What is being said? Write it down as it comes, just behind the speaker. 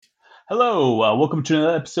Hello, welcome to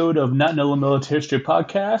another episode of Not Know Military History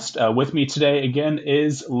Podcast. With me today again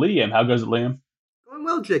is Liam. How goes it, Liam? Doing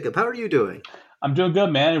well, Jacob. How are you doing? I'm doing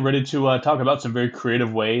good, man. Ready to talk about some very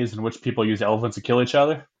creative ways in which people use elephants to kill each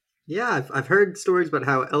other. Yeah, I've heard stories about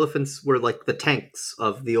how elephants were like the tanks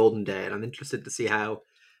of the olden day, and I'm interested to see how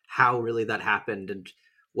really that happened and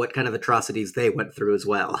what kind of atrocities they went through as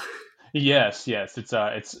well. Yes,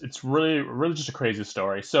 it's really just a crazy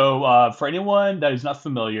story. So for anyone that is not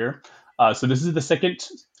familiar, so this is the second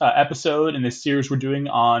episode in this series we're doing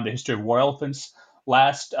on the history of war elephants.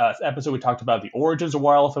 Last episode we talked about the origins of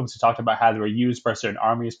war elephants. We talked about how they were used by certain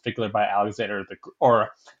armies, particularly by Alexander or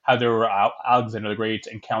how they were Alexander the Great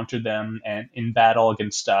encountered them and in battle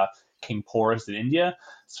against King Porus in India.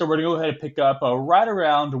 So we're gonna go ahead and pick up right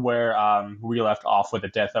around where we left off with the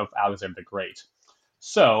death of Alexander the Great.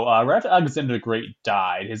 So, right after Alexander the Great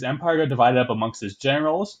died, his empire got divided up amongst his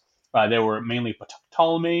generals. They were mainly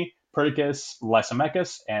Ptolemy, Perdiccas,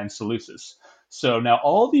 Lysimachus, and Seleucus. So now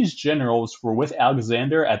all of these generals were with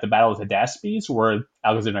Alexander at the Battle of Hydaspes, where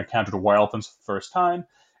Alexander encountered war elephants for the first time.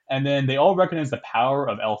 And then they all recognized the power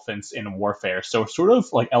of elephants in warfare. So sort of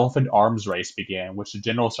like elephant arms race began, which the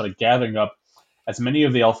generals started gathering up as many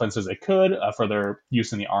of the elephants as they could for their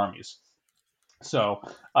use in the armies. So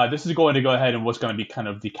this is going to go ahead and what's going to be kind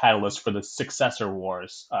of the catalyst for the successor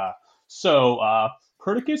wars. So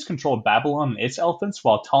Perdiccas controlled Babylon and its elephants,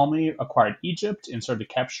 while Ptolemy acquired Egypt and started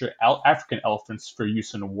to capture African elephants for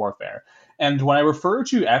use in warfare. And when I refer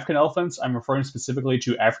to African elephants, I'm referring specifically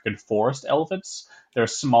to African forest elephants. They're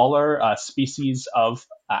smaller species of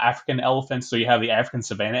African elephants. So you have the African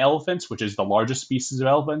savanna elephants, which is the largest species of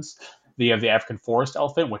elephants. You have the African forest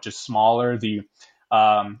elephant, which is smaller. The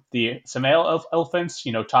male elephants,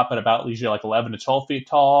 top at about usually like 11 to 12 feet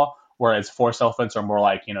tall, whereas forest elephants are more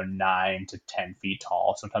like, 9 to 10 feet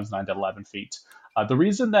tall, sometimes 9 to 11 feet. The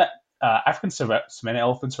reason that African savanna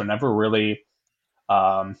elephants were never really,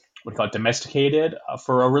 what do you call it, domesticated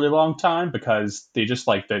for a really long time because they just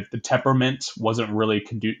like the temperament wasn't really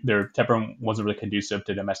their temperament wasn't really conducive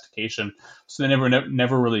to domestication, so they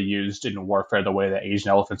never really used in warfare the way that Asian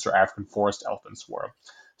elephants or African forest elephants were.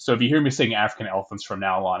 So if you hear me saying African elephants from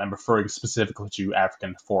now on, I'm referring specifically to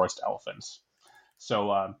African forest elephants.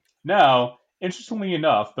 So now, interestingly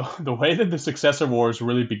enough, the way that the successor wars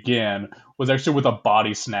really began was actually with a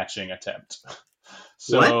body snatching attempt. What?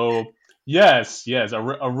 So yes, a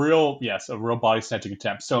real body snatching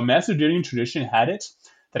attempt. So Macedonian tradition had it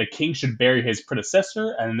that a king should bury his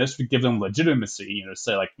predecessor, and this would give them legitimacy.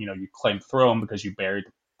 Say like you claim the throne because you buried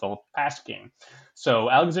the past king. So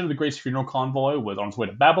Alexander the Great's funeral convoy was on its way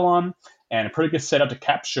to Babylon, and Perdiccas set out to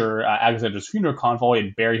capture Alexander's funeral convoy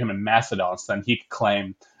and bury him in Macedon, so then he could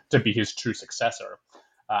claim to be his true successor.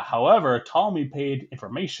 However, Ptolemy paid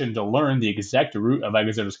information to learn the exact route of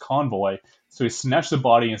Alexander's convoy, so he snatched the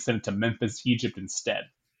body and sent it to Memphis, Egypt instead.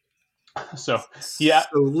 So, yeah,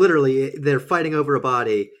 So literally, they're fighting over a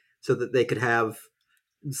body so that they could have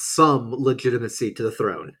some legitimacy to the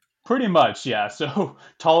throne. pretty much, yeah. So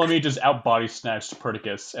Ptolemy just out body snatched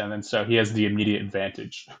Perdiccas, and then so he has the immediate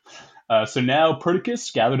advantage. So now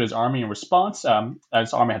Perdiccas gathered his army in response.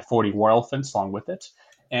 His army had 40 war elephants along with it,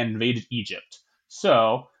 and invaded Egypt.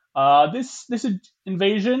 So this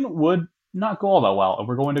invasion would not go all that well, and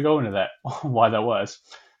we're going to go into that why that was.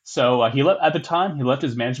 So at the time he left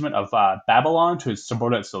his management of Babylon to his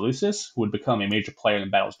subordinate Seleucus, who would become a major player in the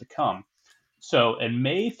battles to come. So in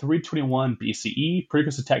May 321 BCE,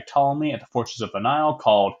 Perdiccas attacked Ptolemy at the fortress of the Nile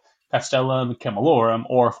called Castellum Camelorum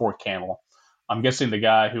or Fort Camel. I'm guessing the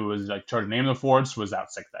guy who was like charged to name the forts was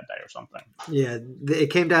out sick that day or something. Yeah,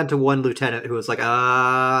 it came down to one lieutenant who was like,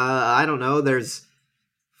 I don't know. There's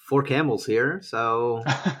 4 camels here, so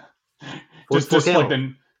Fort just like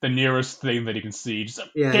Camel. the nearest thing that he can see. Just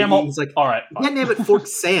Yeah, camel. he's like, All right, you fine. can't name it Fort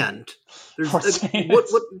Sand. There's Fort Sand. what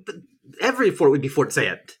every fort would be Fort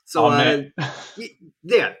Sand. So Oh man,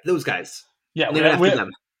 yeah, those guys. yeah, Name it after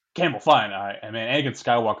them. camel. Fine. All right, and man, Anakin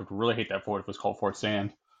Skywalker would really hate that fort if it was called Fort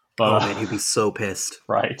Sand. But Oh man, he'd be so pissed.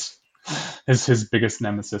 right, his biggest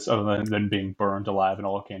nemesis, other than being burned alive in a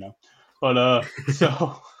volcano. But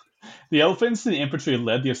so the elephants and the infantry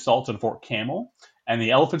led the assault on Fort Camel, and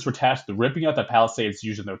the elephants were tasked with ripping out the palisades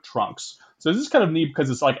using their trunks. So this is kind of neat because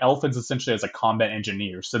it's like elephants essentially as a combat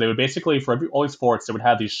engineer. So they would basically, for all these forts, they would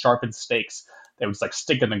have these sharpened stakes that would just like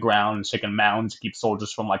stick in the ground and stick in mounds to keep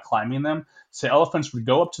soldiers from like climbing them. So elephants would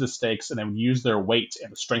go up to the stakes and they would use their weight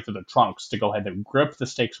and the strength of their trunks to go ahead and grip the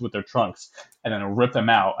stakes with their trunks and then rip them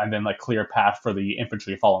out and then like clear a path for the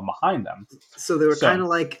infantry following behind them. So they were So kind of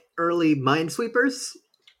like early minesweepers.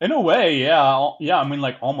 In a way, yeah, yeah. I mean,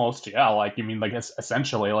 like almost, yeah. Like I mean, like it's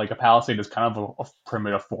essentially like a palisade is kind of a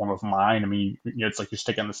primitive form of mine. I mean, it's like you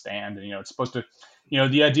stick in the stand, and it's supposed to,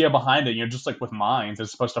 the idea behind it, just like with mines,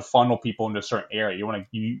 it's supposed to funnel people into a certain area.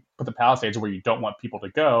 You put the palisades where you don't want people to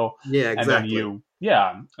go, Yeah, and then exactly.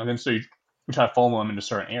 and then so you try to funnel them into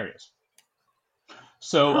certain areas.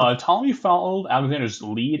 So Huh. Ptolemy followed Alexander's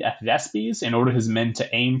lead at Thespes and ordered his men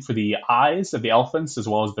to aim for the eyes of the elephants as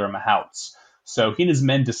well as their mahouts. So he and his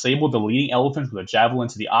men disabled the leading elephant with a javelin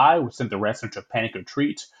to the eye, which sent the rest into a panic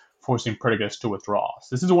retreat, forcing Perdiccas to withdraw.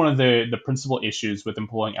 So this is one of the principal issues with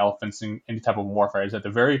employing elephants in any type of warfare, is that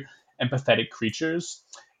they're very empathetic creatures,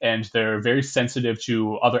 and they're very sensitive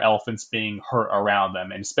to other elephants being hurt around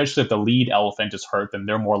them. And especially if the lead elephant is hurt, then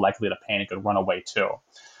they're more likely to panic and run away too.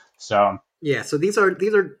 So Yeah, so these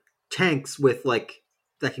are tanks with like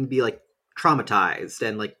that can be like traumatized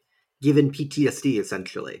and like given PTSD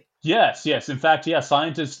essentially. yes, yes. In fact, yeah,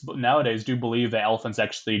 scientists nowadays do believe that elephants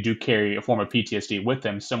actually do carry a form of PTSD with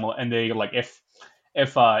them. Similar, and they like if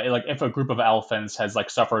a group of elephants has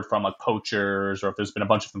like suffered from like poachers, or if there's been a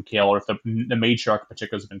bunch of them killed, or if the matriarch in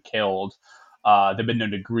particular has been killed, they've been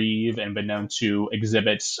known to grieve and been known to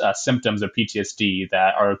exhibit symptoms of PTSD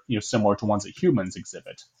that are similar to ones that humans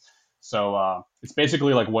exhibit. So it's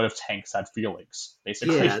basically like what if tanks had feelings,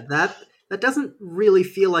 basically. Yeah, that doesn't really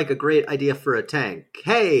feel like a great idea for a tank.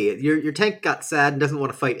 Hey, your tank got sad and doesn't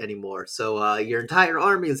want to fight anymore, so your entire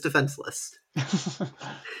army is defenseless.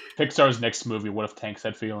 Pixar's next movie, What If Tanks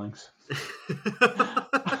Had Feelings?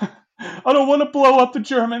 I don't want to blow up the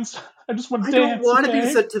Germans. I just want I to don't dance, want to be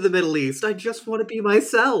okay? sent to the Middle East. I just want to be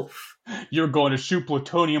myself. You're going to shoot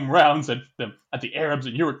plutonium rounds at the Arabs,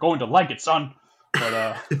 and you're going to like it, son.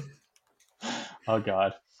 But oh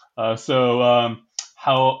god.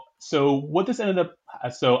 So what this ended up.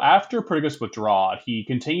 So after Perdiccas withdrew, he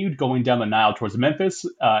continued going down the Nile towards Memphis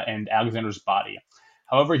and Alexander's body.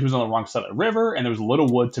 However, he was on the wrong side of the river, and there was little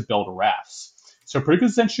wood to build rafts. So Perdiccas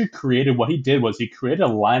essentially created what he did was he created a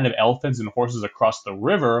line of elephants and horses across the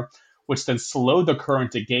river, which then slowed the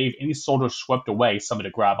current that gave any soldier swept away something to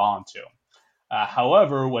grab onto.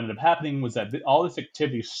 However, what ended up happening was that all this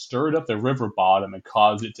activity stirred up the river bottom and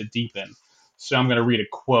caused it to deepen. So I'm going to read a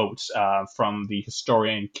quote from the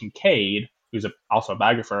historian Kincaid, who's also a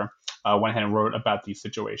biographer, went ahead and wrote about the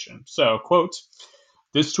situation. So, quote,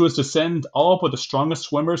 this was to send all but the strongest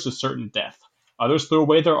swimmers to certain death. Others threw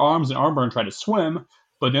away their arms and armor and tried to swim,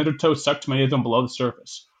 but the undertow sucked many of them below the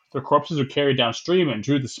surface. Their corpses were carried downstream and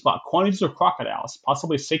drew to the spot quantities of crocodiles,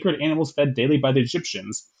 possibly sacred animals fed daily by the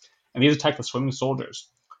Egyptians, and these attacked the swimming soldiers.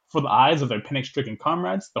 Before the eyes of their panic-stricken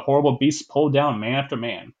comrades, the horrible beasts pulled down man after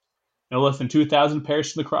man. No less than 2,000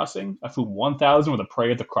 perished in the crossing, of whom 1,000 were the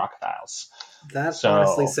prey of the crocodiles. That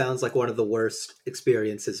honestly So, sounds like one of the worst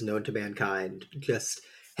experiences known to mankind. Just,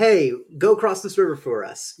 hey, go cross this river for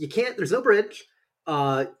us. You can't, there's no bridge.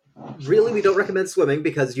 Uh, really, we don't recommend swimming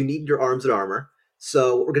because you need your arms and armor.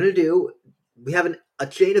 So, what we're going to do, we have a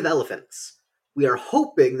chain of elephants. We are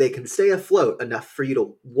hoping they can stay afloat enough for you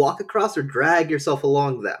to walk across or drag yourself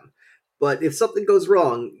along them. But if something goes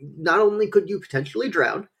wrong, not only could you potentially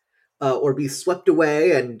drown, or be swept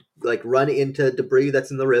away and like run into debris that's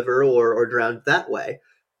in the river or drowned that way.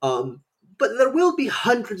 Um, but there will be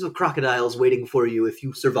hundreds of crocodiles waiting for you if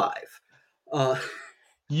you survive. Uh,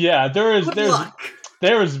 yeah, there is good there's luck.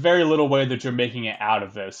 there is very little way that you're making it out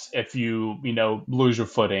of this if you lose your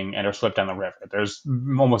footing and are swept down the river. There's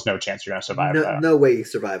almost no chance you're going to survive No, that. no way you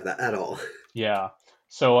survive that at all. Yeah.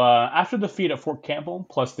 So after the defeat at Fort Campbell,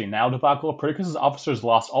 plus the now debacle, Perdiccas' officers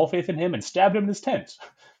lost all faith in him and stabbed him in his tent.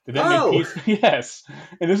 They then made Oh, peace. Yes,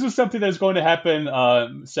 and this is something that's going to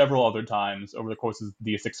happen several other times over the course of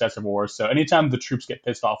the successive wars. So anytime the troops get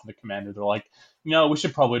pissed off with the commander, they're like, we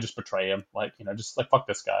should probably just betray him. Like, just like fuck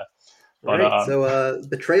this guy. But right. So,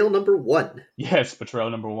 betrayal number one. yes, betrayal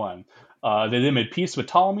number one. They then made peace with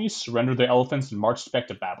Ptolemy, surrendered their elephants, and marched back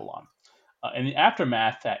to Babylon. In the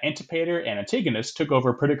aftermath, Antipater and Antigonus took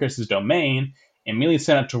over Perdiccas' domain and immediately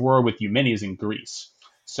sent out to war with Eumenes in Greece.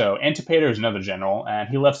 So Antipater is another general, and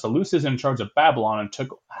he left Seleucus in charge of Babylon and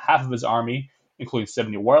took half of his army, including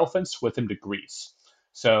 70 war elephants, with him to Greece.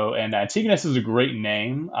 So, and Antigonus is a great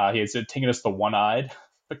name. He is Antigonus the One-Eyed,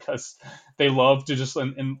 because they love to just,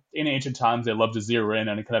 in ancient times, they love to zero in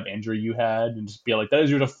on any kind of injury you had and just be like, that is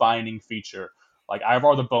your defining feature. Like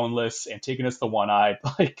Ivar the Boneless, Antigonus the One-Eyed.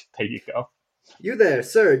 Like, there you go. You there,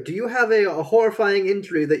 sir. Do you have a horrifying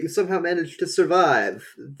injury that you somehow managed to survive?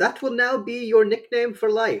 That will now be your nickname for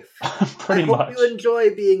life. I Pretty hope you much.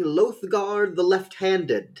 enjoy being Lothgar the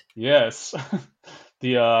Left-Handed. Yes.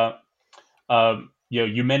 The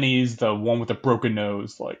Eumenes, the one with the broken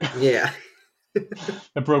nose, like Yeah.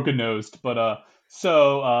 The broken nosed. But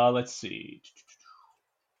let's see.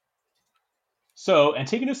 So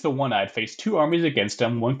Antigonus the One-Eyed faced two armies against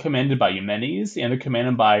him, one commanded by Eumenes, the other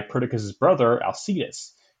commanded by Perdiccas' brother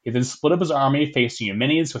Alcides. He then split up his army, facing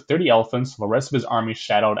Eumenes with 30 elephants, while the rest of his army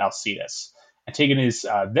shadowed Alcides. Antigonus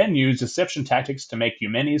then used deception tactics to make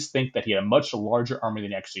Eumenes think that he had a much larger army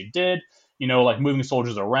than he actually did. Like moving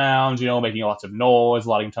soldiers around, making lots of noise,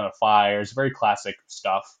 lighting a ton of fires, very classic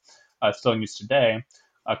stuff, still in use today,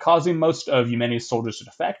 causing most of Eumenes' soldiers to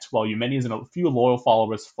defect, while Eumenes and a few loyal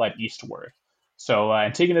followers fled eastward. So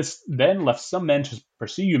Antigonus then left some men to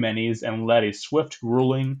pursue Eumenes and led a swift,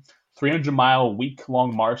 grueling 300-mile,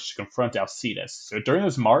 week-long march to confront Alcides. So during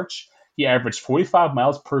this march, he averaged 45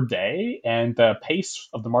 miles per day, and the pace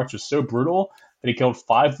of the march was so brutal that he killed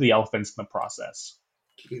 5 of the elephants in the process.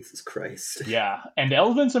 Jesus Christ. Yeah, and the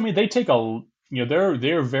elephants, I mean, they take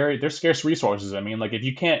they're scarce resources. I mean, like if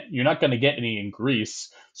you're not going to get any in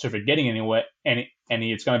Greece. So if you're getting any,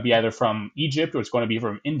 it's going to be either from Egypt or it's going to be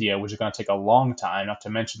from India, which is going to take a long time. Not to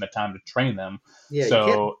mention the time to train them. Yeah, you can't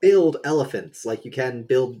So build elephants like you can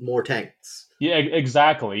build more tanks. yeah,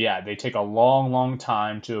 exactly. Yeah, they take a long, long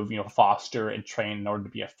time to foster and train in order to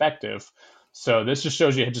be effective. So this just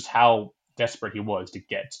shows you just how desperate he was to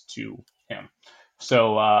get to him.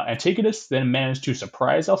 So Antigonus then managed to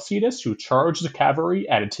surprise Alcides, who charged the cavalry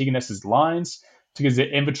at Antigonus's lines to give the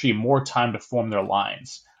infantry more time to form their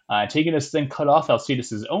lines. Antigonus then cut off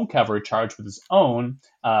Alcides' own cavalry charge with his own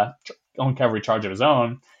cavalry charge of his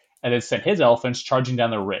own, and then sent his elephants charging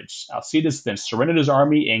down the ridge. Alcides then surrendered his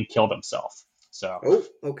army and killed himself. So, Oh,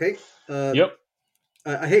 okay. Uh, yep.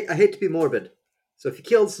 I hate to be morbid. So if he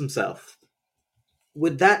kills himself,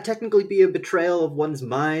 would that technically be a betrayal of one's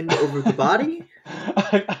mind over the body?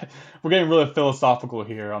 We're getting really philosophical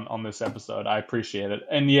here on this episode. I appreciate it.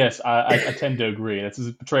 And yes, I tend to agree. This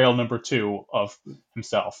is betrayal number 2 of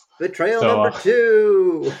himself. Betrayal So, number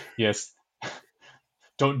 2. yes,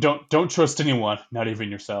 don't trust anyone, not even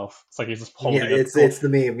yourself. It's like he's just Yeah, holding a. it's the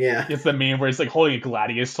meme. Yeah. It's the meme where he's like holding a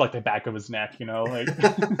gladius to like the back of his neck, like.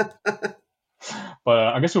 But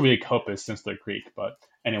I guess it would be a Copus since they're Greek. But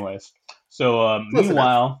anyways, so Close enough.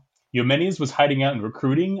 meanwhile, Eumenes was hiding out and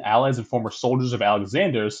recruiting allies and former soldiers of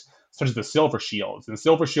Alexander's, such as the Silver Shields. And the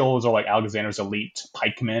Silver Shields are like Alexander's elite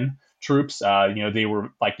pikemen troops. They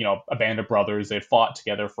were like a band of brothers. They fought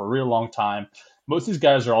together for a really long time. Most of these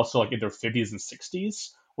guys are also like in their 50s and 60s,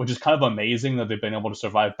 which is kind of amazing that they've been able to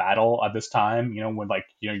survive battle at this time. When like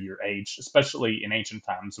your age, especially in ancient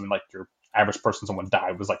times, when like your average person someone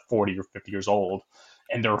died was like 40 or 50 years old,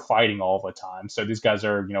 and they're fighting all the time. So these guys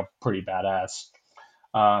are pretty badass.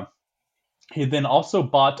 Uh, he then also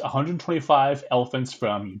bought 125 elephants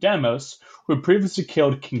from Eudemos, who had previously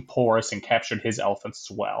killed King Porus and captured his elephants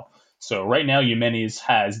as well. So right now Eumenes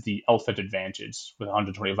has the elephant advantage with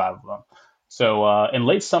 125 of them. So in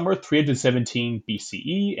late summer 317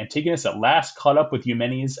 BCE, Antigonus at last caught up with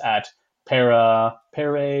Eumenes at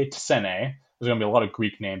Paretesene. There's going to be a lot of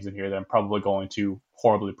Greek names in here that I'm probably going to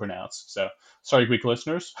horribly pronounce. So sorry, Greek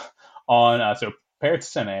listeners. So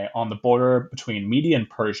Paretesene on the border between Media and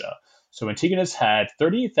Persia. So Antigonus had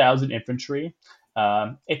 38,000 infantry,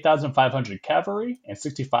 8,500 cavalry, and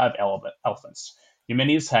 65 elephants.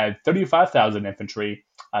 Eumenes had 35,000 infantry,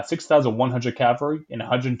 6,100 cavalry, and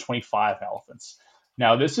 125 elephants.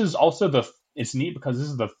 Now, this is also it's neat because this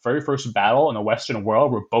is the very first battle in the Western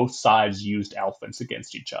world where both sides used elephants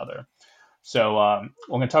against each other. So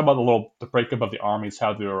we're going to talk about the breakup of the armies,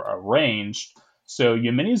 how they were arranged. So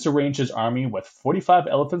Eumenes arranged his army with 45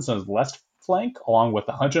 elephants on his left flank, along with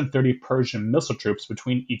 130 Persian missile troops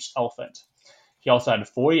between each elephant. He also had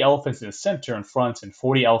 40 elephants in the center and front and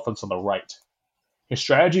 40 elephants on the right. His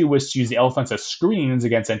strategy was to use the elephants as screens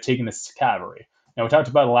against Antigonus' cavalry. Now, we talked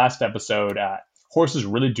about in the last episode, horses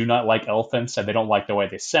really do not like elephants, and they don't like the way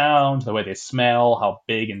they sound, the way they smell, how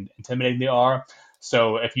big and intimidating they are.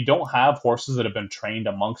 So if you don't have horses that have been trained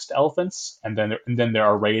amongst elephants, and then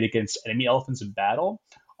they're arrayed against enemy elephants in battle,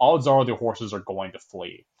 odds are the horses are going to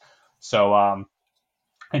flee. So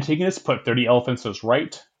Antigonus put 30 elephants on his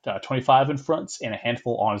right, 25 in front, and a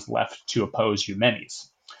handful on his left to oppose Eumenes.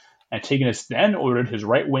 Antigonus then ordered his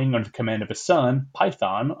right wing under the command of his son,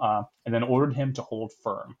 Python, and then ordered him to hold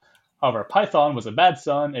firm. However, Python was a bad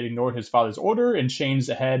son and ignored his father's order and charged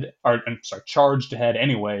ahead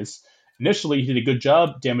anyways. Initially, he did a good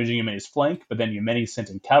job damaging Eumenes' flank, but then Eumenes sent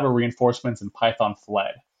in cavalry reinforcements and Python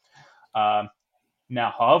fled.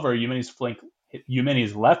 However,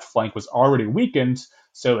 Eumenes' left flank was already weakened,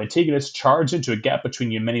 so Antigonus charged into a gap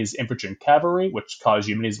between Eumenes' infantry and cavalry, which caused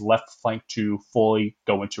Eumenes' left flank to fully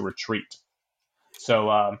go into retreat.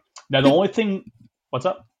 So now the only thing, what's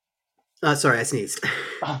up? Sorry, I sneezed.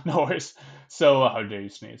 No worries. So, how dare you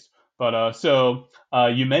sneeze?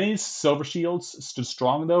 Eumenes' silver shields stood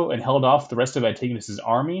strong though and held off the rest of Antigonus's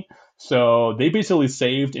army. So they basically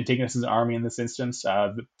saved Antigonus's army in this instance.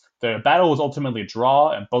 The battle was ultimately a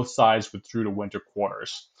draw, and both sides withdrew to winter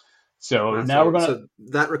quarters. So Wow, now we're gonna. so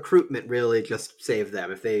that recruitment really just saved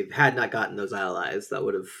them. If they had not gotten those allies, that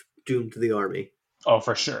would have doomed the army. Oh,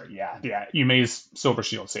 for sure. Yeah, yeah. Eumenes' silver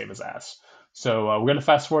shield saved his ass. So we're going to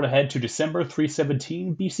fast forward ahead to December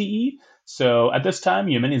 317 BCE. So at this time,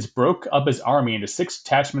 Eumenes broke up his army into six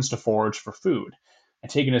detachments to forage for food.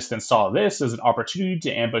 Antigonus then saw this as an opportunity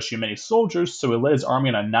to ambush Eumenes' soldiers, so he led his army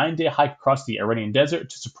on a 9-day hike across the Iranian desert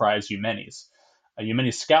to surprise Eumenes.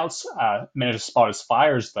 Eumenes' scouts managed to spot his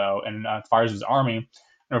fires, though, and fires his army, and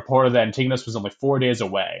reported that Antigonus was only 4 days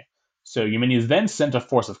away. So Eumenes then sent a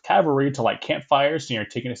force of cavalry to light campfires near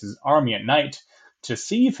Antigonus's army at night to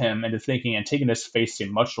deceive him into thinking Antigonus faced a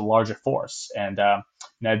much larger force. And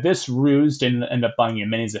now this ruse didn't end up buying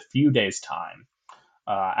Eumenes a few days' time.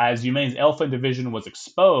 As Eumenes' elephant division was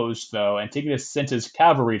exposed, though, Antigonus sent his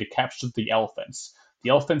cavalry to capture the elephants. The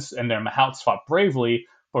elephants and their mahouts fought bravely,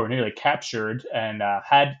 but were nearly captured. And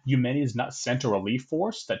had Eumenes not sent a relief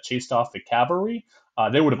force that chased off the cavalry,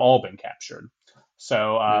 they would have all been captured.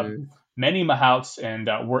 So Mm. many mahouts and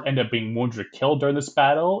were ended up being wounded or killed during this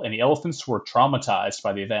battle, and the elephants were traumatized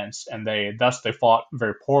by the events, and they fought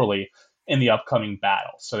very poorly in the upcoming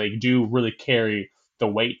battle. So they do really carry the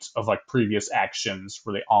weight of like previous actions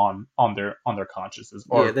really on their consciences,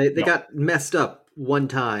 Yeah, or they got messed up one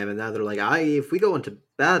time, and now they're like, "I if we go into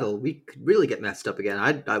battle, we could really get messed up again.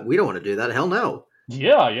 We don't want to do that. Hell no."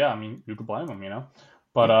 yeah. I mean, you could blame them.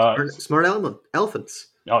 But Yeah, smart elephants.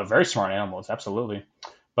 oh, very smart animals, absolutely.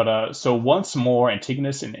 But so once more,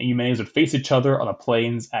 Antigonus and Eumenes would face each other on the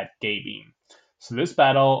plains at Gabine. So this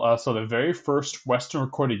battle saw the very first Western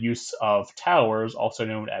recorded use of towers, also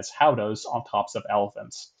known as howdahs, on tops of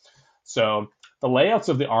elephants. So the layouts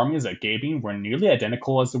of the armies at Gabine were nearly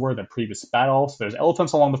identical as they were in the previous battle. So there's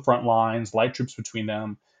elephants along the front lines, light troops between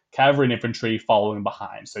them, cavalry and infantry following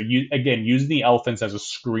behind. So you again using the elephants as a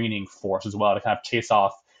screening force as well to kind of chase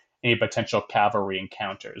off any potential cavalry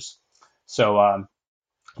encounters. So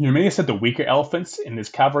Eumenes sent the weaker elephants and his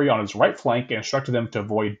cavalry on his right flank and instructed them to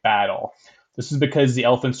avoid battle. This is because the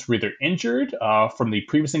elephants were either injured from the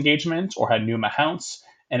previous engagement or had new mahouts,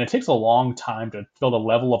 and it takes a long time to build a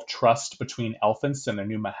level of trust between elephants and their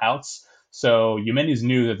new mahouts. So Eumenes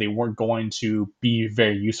knew that they weren't going to be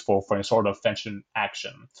very useful for any sort of offensive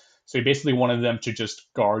action. So he basically wanted them to just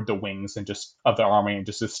guard the wings and just of the army and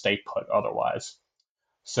just to stay put otherwise.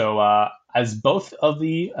 So, as both of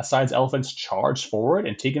the side's elephants charged forward,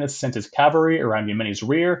 Antigonus sent his cavalry around Eumenes'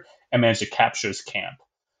 rear and managed to capture his camp.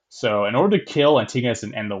 So, in order to kill Antigonus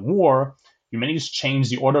and end the war, Eumenes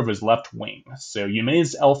changed the order of his left wing. So,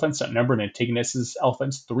 Eumenes' elephants outnumbered Antigonus'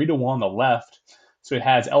 elephants 3-1 on the left. So, it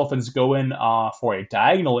has elephants go in for a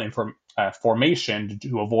diagonal formation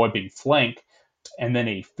to avoid being flanked, and then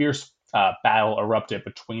a fierce battle erupted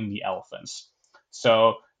between the elephants.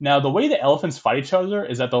 So now the way the elephants fight each other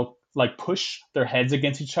is that they'll like push their heads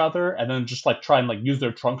against each other and then just like try and like use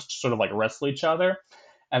their trunks to sort of like wrestle each other.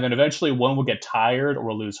 And then eventually one will get tired or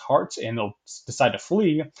will lose heart and they'll decide to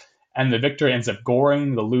flee. And the victor ends up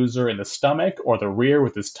goring the loser in the stomach or the rear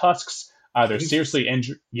with his tusks, Jesus.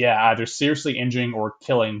 either seriously injuring or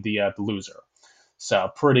killing the loser. So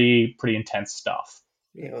pretty intense stuff.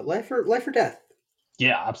 Life or death.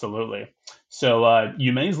 Yeah, absolutely. So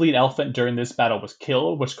Eumenes' lead elephant during this battle was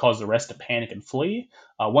killed, which caused the rest to panic and flee.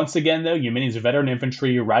 Once again, though, Eumenes' veteran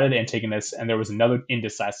infantry routed Antigonus, and there was another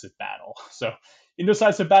indecisive battle. So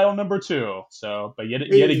indecisive battle number two. So, but yet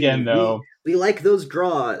Hey, again, though, we like those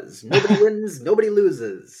draws. Nobody wins, nobody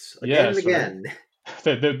loses. Again and yes, right. again.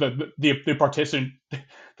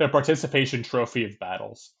 The participation trophy of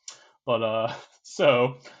battles. But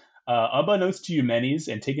so unbeknownst to Eumenes,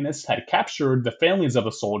 Antigonus had captured the families of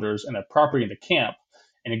the soldiers and their property in the camp,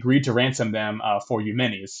 and agreed to ransom them for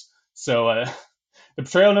Eumenes. So the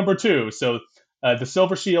betrayal number two. So the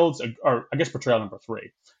silver shields, or I guess betrayal number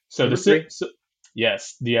three. So Number three.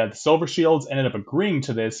 yes, the silver shields ended up agreeing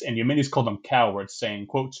to this, and Eumenes called them cowards, saying,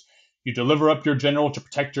 "quote You deliver up your general to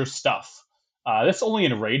protect your stuff." This only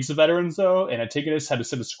enraged the veterans, though, and Antigonus had to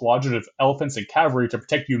send a squadron of elephants and cavalry to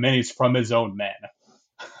protect Eumenes from his own men.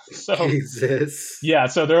 So Jesus. yeah,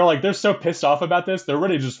 so they're so pissed off about this, they're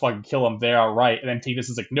ready to just fucking kill him there outright. And then Antigonus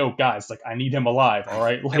is like, "No, guys, like I need him alive, all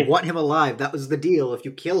right." I want him alive. That was the deal. If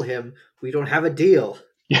you kill him, we don't have a deal.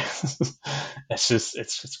 Yeah,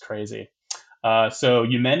 it's crazy. So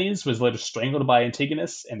Eumenes was later strangled by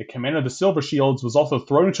Antigonus, and the commander of the Silver Shields was also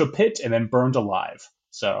thrown into a pit and then burned alive.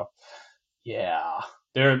 So Yeah,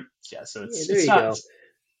 they're yeah. So Yeah, it's there it's you not go.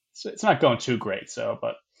 it's not going too great. So,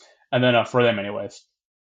 but and then for them anyways.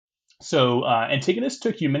 So Antigonus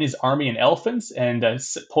took Eumenides' army and elephants, and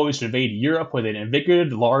Polish invaded Europe with an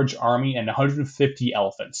invigorated large army and 150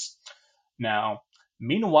 elephants. Now,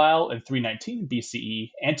 meanwhile, in 319 BCE,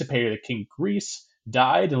 Antipater, the king of Greece,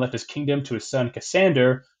 died and left his kingdom to his son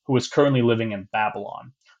Cassander, who was currently living in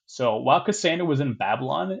Babylon. So while Cassander was in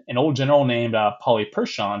Babylon, an old general named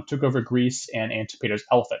Polyperchon took over Greece and Antipater's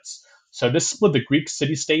elephants. So this split the Greek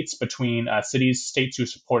city-states between cities-states who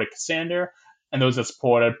supported Cassander and those that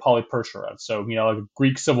supported Polyperchon. So like a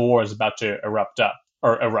Greek civil war is about to erupt.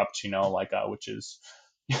 Which is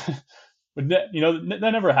but that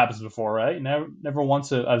never happens before, right? Never once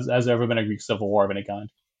has there ever been a Greek civil war of any kind.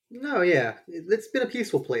 No, yeah, it's been a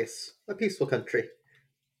peaceful place, a peaceful country.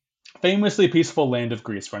 Famously peaceful land of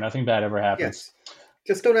Greece, where nothing bad ever happens. Yes,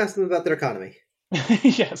 just don't ask them about their economy.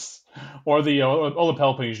 Yes, or the all the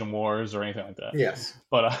Peloponnesian Wars or anything like that. Yes.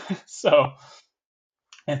 But so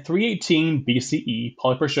in 318 BCE,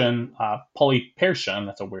 Polyperchon,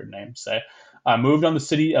 that's a weird name to say, moved on the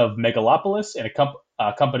city of Megalopolis and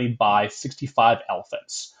accompanied by 65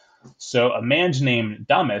 elephants. So a man named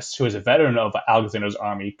Damis, who was a veteran of Alexander's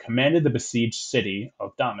army, commanded the besieged city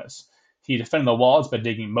of Damis. He defended the walls by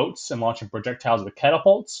digging moats and launching projectiles with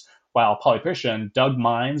catapults, while Polyperchon dug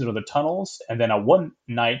mines under the tunnels. And then one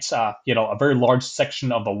night, a very large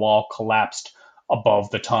section of the wall collapsed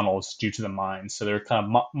above the tunnels due to the mines. So they're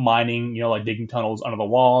kind of mining, like digging tunnels under the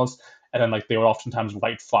walls, and then like they would oftentimes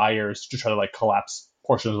light fires to try to like collapse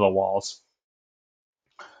portions of the walls.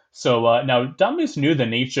 So now Damis knew the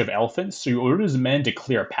nature of elephants, so he ordered his men to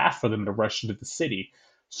clear a path for them to rush into the city.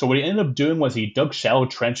 So what he ended up doing was he dug shallow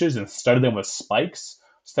trenches and studded them with spikes,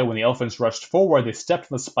 so that when the elephants rushed forward, they stepped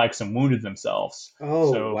on the spikes and wounded themselves.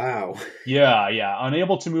 Oh, So wow. yeah.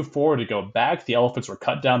 Unable to move forward to go back, the elephants were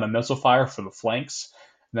cut down by missile fire from the flanks.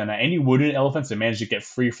 Then any wounded elephants that managed to get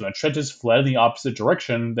free from the trenches fled in the opposite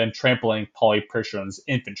direction, then trampling Polyperchon's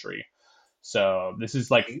infantry. So this is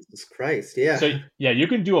like Jesus Christ, yeah. so yeah, you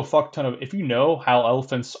can do a fuck ton of if you know how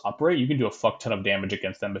elephants operate, you can do a fuck ton of damage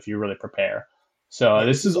against them if you really prepare. So Yeah,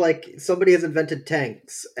 this this is is like somebody has invented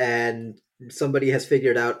tanks and somebody has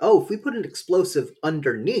figured out, oh, if we put an explosive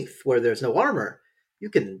underneath where there's no armor, you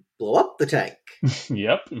can blow up the tank.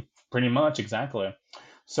 yep, pretty much exactly.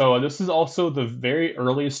 So this is also the very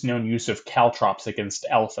earliest known use of caltrops against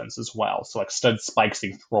elephants as well. So like stud spikes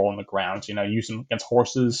they throw on the ground, used them against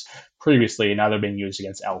horses previously, and now they're being used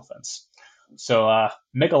against elephants. So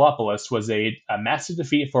Megalopolis was a massive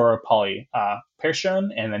defeat for Polyperchon,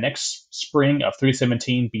 and the next spring of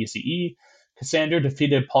 317 BCE, Cassander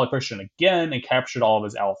defeated Polyperchon again and captured all of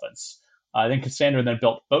his elephants. Then Cassander then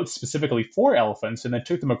built boats specifically for elephants and then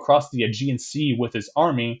took them across the Aegean Sea with his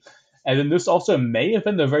army. And then this also may have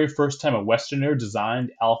been the very first time a Westerner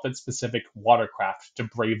designed elephant-specific watercraft to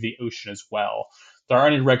brave the ocean as well. There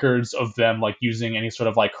aren't any records of them like using any sort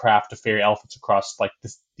of like craft to ferry elephants across like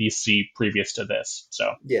the sea previous to this.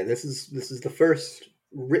 So Yeah, this is the first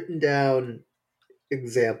written down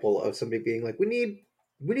example of somebody being like, we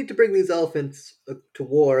need to bring these elephants to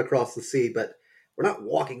war across the sea, but we're not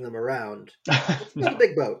walking them around. Let's build a no,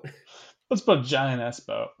 big boat. let's put a giant ass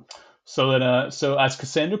boat. So as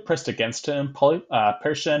Cassander pressed against him,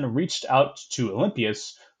 Persian reached out to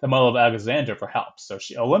Olympias, the mother of Alexander, for help. So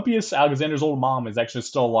Olympias, Alexander's old mom, is actually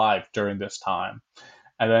still alive during this time.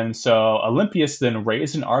 And then so Olympias then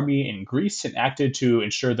raised an army in Greece and acted to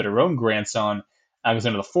ensure that her own grandson,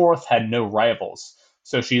 Alexander IV, had no rivals.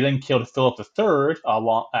 So she then killed Philip III,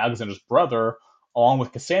 Alexander's brother, along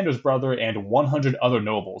with Cassandra's brother and 100 other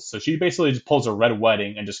nobles. So she basically just pulls a red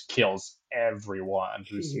wedding and just kills everyone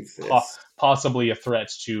who's Jesus. possibly a threat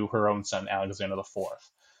to her own son, Alexander IV.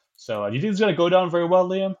 So do you think it's going to go down very well,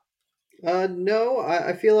 Liam? No,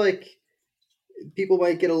 I feel like people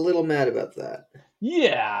might get a little mad about that.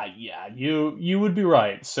 Yeah, you would be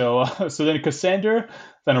right. So so then Cassander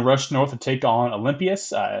then rushed north to take on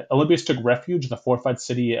Olympias. Olympias took refuge in the fortified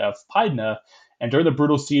city of Pydna, and during the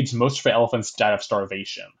brutal siege, most of her elephants died of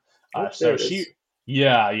starvation. Oh, there So it is.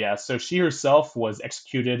 yeah, so she herself was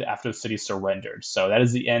executed after the city surrendered. So that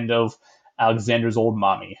is the end of Alexander's old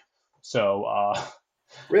mommy. So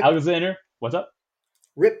Rip, Alexander, what's up?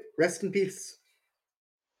 rip, rest in peace.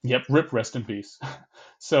 Yep, rip, rest in peace.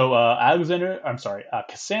 So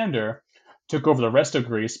Cassander took over the rest of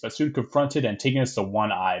Greece, but soon confronted Antigonus the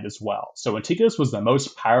One-Eyed as well. So Antigonus was the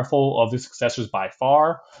most powerful of the successors by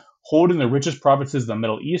far, holding the richest provinces in the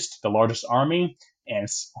Middle East, the largest army, and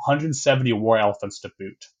 170 war elephants to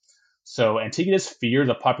boot. So Antigonus feared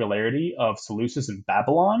the popularity of Seleucus in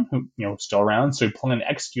Babylon, who still around, so he planned to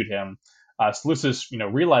execute him Seleucus,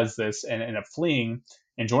 realized this and ended up fleeing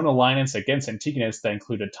and joined an alliance against Antigonus that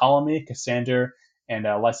included Ptolemy, Cassander, and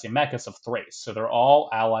Lysimachus of Thrace. So they're all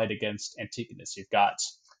allied against Antigonus. You've got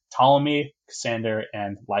Ptolemy, Cassander,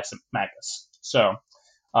 and Lysimachus. So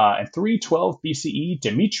in 312 BCE,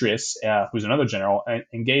 Demetrius, who's another general,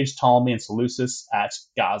 engaged Ptolemy and Seleucus at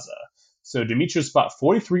Gaza. So Demetrius bought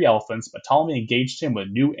 43 elephants, but Ptolemy engaged him with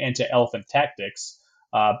new anti-elephant tactics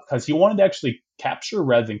because he wanted to actually capture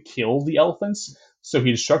rather than kill the elephants. So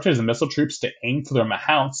he instructed his missile troops to aim for their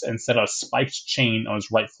mounts and set a spiked chain on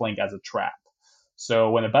his right flank as a trap.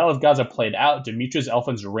 So when the Battle of Gaza played out, Demetrius'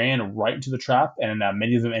 elephants ran right into the trap, and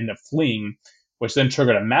many of them ended up fleeing, which then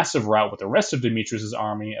triggered a massive rout with the rest of Demetrius'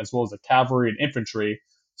 army, as well as the cavalry and infantry.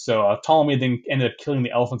 So Ptolemy then ended up killing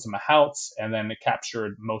the elephants and mahouts, and then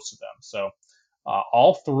captured most of them. So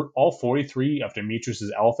all 43 of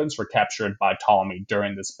Demetrius' elephants were captured by Ptolemy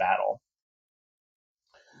during this battle.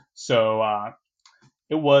 So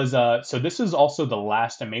it was so this is also the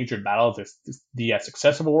last major battle of the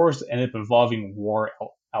Successor Wars, ended up involving War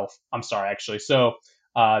Elf. I'm sorry, actually. So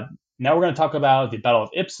now we're going to talk about the Battle of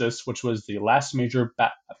Ipsus, which was the last major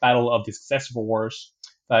battle of the Successor Wars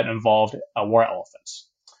that involved war elephants.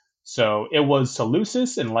 So it was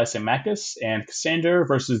Seleucus and Lysimachus and Cassander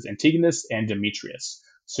versus Antigonus and Demetrius.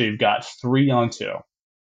 So you've got 3-on-2.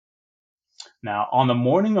 Now, on the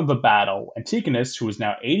morning of the battle, Antigonus, who was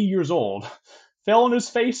now 80 years old, fell on his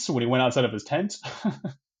face when he went outside of his tent,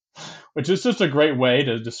 which is just a great way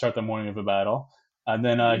to start the morning of the battle. And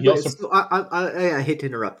then he But, also... so I hate to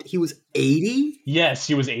interrupt. He was 80? Yes,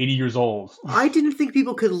 he was 80 years old. I didn't think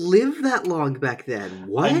people could live that long back then.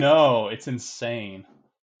 What? I know, it's insane.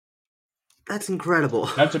 That's incredible.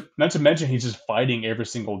 Not to mention he's just fighting every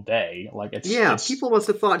single day. People must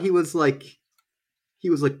have thought he was like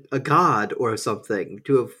a god or something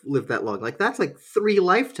to have lived that long. Like that's like 3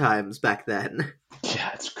 lifetimes back then.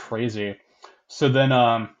 Yeah, it's crazy. So then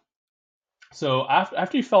so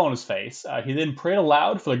after he fell on his face, he then prayed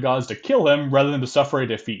aloud for the gods to kill him rather than to suffer a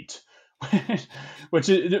defeat. Which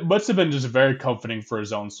it must have been just very comforting for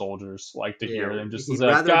his own soldiers, to hear them just He'd like,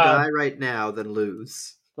 rather God. die right now than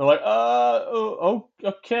lose. They're like,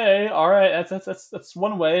 okay, all right, that's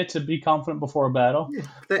one way to be confident before a battle.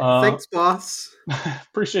 Yeah, thanks, boss.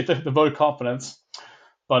 Appreciate the vote of confidence.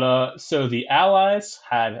 But so the Allies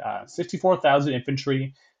had 64,000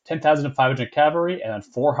 infantry, 10,500 cavalry, and then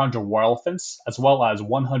 400 war elephants, as well as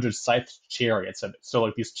 100 scythed chariots.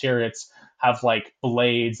 So these chariots have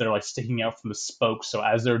blades that are sticking out from the spokes. So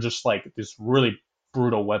as they're just this really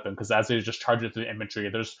brutal weapon, because as they just charge it through the infantry,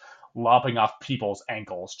 they're just lopping off people's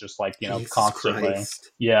ankles, just Jesus constantly. Christ.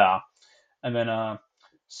 Yeah. And then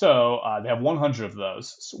they have 100 of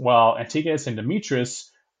those, while Antigonus and Demetrius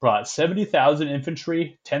brought 70,000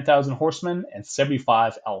 infantry, 10,000 horsemen, and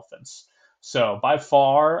 75 elephants. So by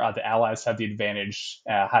far, the Allies have the advantage,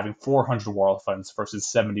 having 400 war elephants versus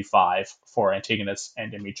 75 for Antigonus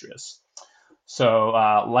and Demetrius. So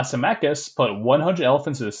Lysimachus put 100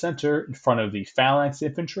 elephants in the center in front of the phalanx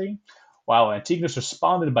infantry, while Antigonus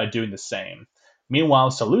responded by doing the same.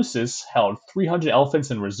 Meanwhile, Seleucus held 300 elephants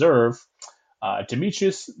in reserve.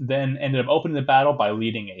 Demetrius then ended up opening the battle by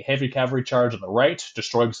leading a heavy cavalry charge on the right,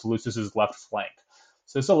 destroying Seleucus' left flank.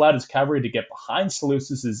 So this allowed his cavalry to get behind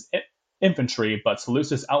Seleucus' infantry, but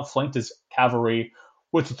Seleucus outflanked his cavalry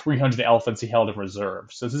with the 300 elephants he held in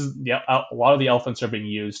reserve. So this is a lot of the elephants are being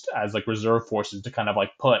used as reserve forces to kind of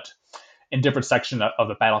put in different sections of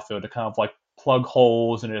the battlefield to kind of plug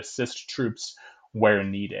holes and assist troops where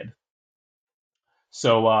needed.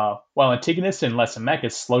 So while Antigonus and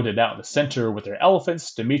Lysimachus slowed it out in the center with their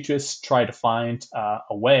elephants, Demetrius tried to find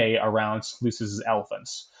a way around Seleucus'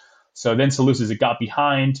 elephants. So then Seleucus got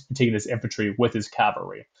behind Antigonus' infantry with his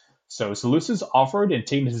cavalry. So Seleucus offered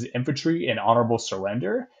Antigonus' infantry an honorable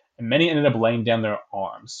surrender, and many ended up laying down their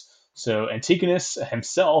arms. So Antigonus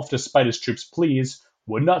himself, despite his troops' pleas,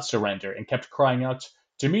 would not surrender and kept crying out,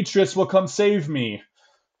 "Demetrius will come save me."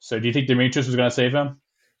 So do you think Demetrius was going to save him?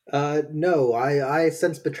 No, I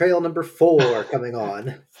sense betrayal number 4 coming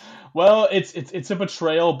on. Well, it's a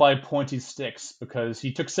betrayal by pointy sticks because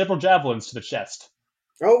he took several javelins to the chest.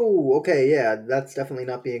 Oh, okay, yeah, that's definitely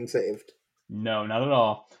not being saved. No, not at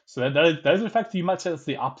all. So that is in fact you might say that's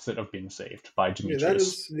the opposite of being saved by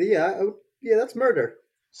Demetrius. That's murder.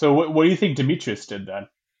 So what do you think Demetrius did then?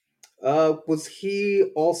 Was he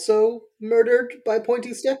also murdered by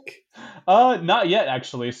pointy stick? Not yet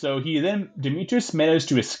actually. So Demetrius managed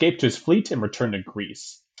to escape to his fleet and return to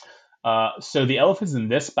Greece. So the elephants in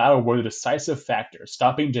this battle were the decisive factor,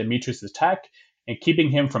 stopping Demetrius' attack and keeping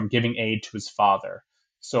him from giving aid to his father.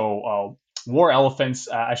 So war elephants,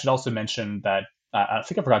 I should also mention that I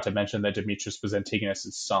think I forgot to mention that Demetrius was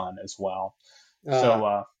Antigonus's son as well.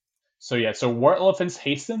 Uh, So so war elephants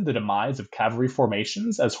hastened the demise of cavalry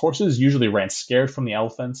formations, as horses usually ran scared from the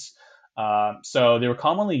elephants. So they were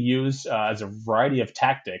commonly used as a variety of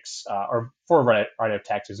tactics, or for a variety of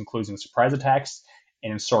tactics, including surprise attacks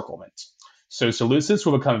and encirclement. So Seleucus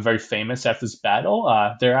will become very famous after this battle.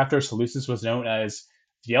 Thereafter, Seleucus was known as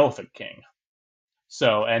the Elephant King.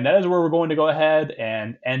 So, and that is where we're going to go ahead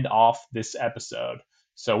and end off this episode.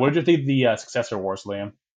 So, what did you think of the Successor Wars,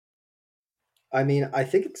 Liam? I mean, I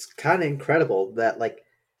think it's kind of incredible that like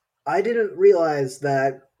I didn't realize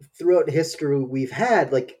that throughout history we've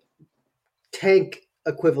had like tank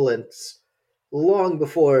equivalents long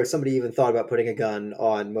before somebody even thought about putting a gun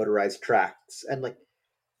on motorized tracks. And like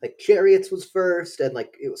chariots was first, and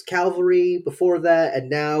like it was cavalry before that, and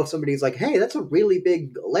now somebody's like, hey, that's a really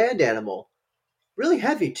big land animal, really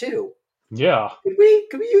heavy too. Yeah, Could we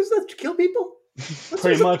use that to kill people? Let's pretty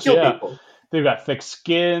use it to much, kill yeah. people. They've got thick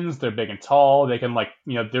skins. They're big and tall. They can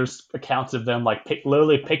there's accounts of them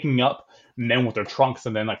literally picking up men with their trunks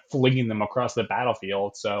and then like flinging them across the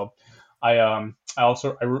battlefield. So, I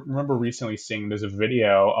remember recently seeing there's a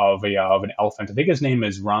video of an elephant. I think his name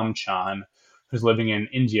is Ramchan, who's living in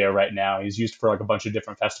India right now. He's used for like a bunch of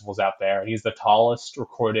different festivals out there, and he's the tallest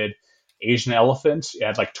recorded Asian elephant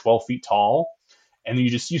at like 12 feet tall. And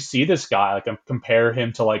you see this guy like compare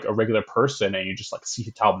him to like a regular person, and you just like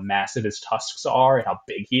see how massive his tusks are and how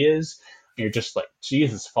big he is. And you're just like,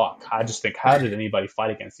 Jesus fuck! I just think, how did anybody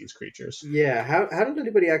fight against these creatures? Yeah, how did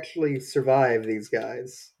anybody actually survive these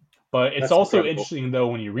guys? But it's That's also incredible. interesting though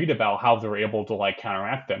when you read about how they're able to like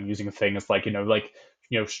counteract them using things like like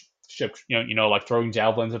throwing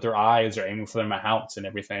javelins at their eyes or aiming for their mouths and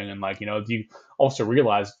everything. And like you also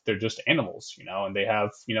realize they're just animals, and they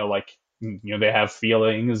have they have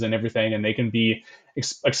feelings and everything, and they can be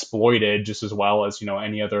exploited just as well as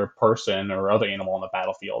any other person or other animal on the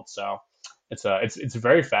battlefield. So it's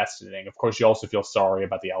very fascinating. Of course, you also feel sorry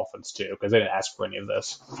about the elephants too because they didn't ask for any of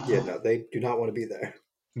this. Yeah, no, they do not want to be there.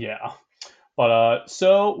 Yeah. But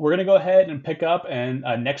so we're gonna go ahead and pick up and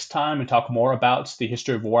next time and talk more about the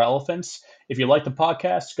history of war elephants. If you like the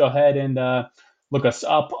podcast, go ahead and look us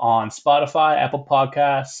up on Spotify, Apple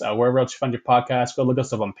Podcasts, wherever else you find your podcast. Go look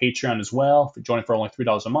us up on Patreon as well. If you're joining for only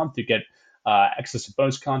 $3 a month, you get access to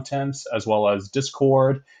bonus content as well as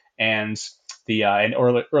Discord and the and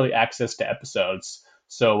early access to episodes.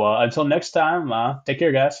 So until next time, take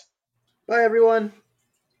care, guys. Bye, everyone.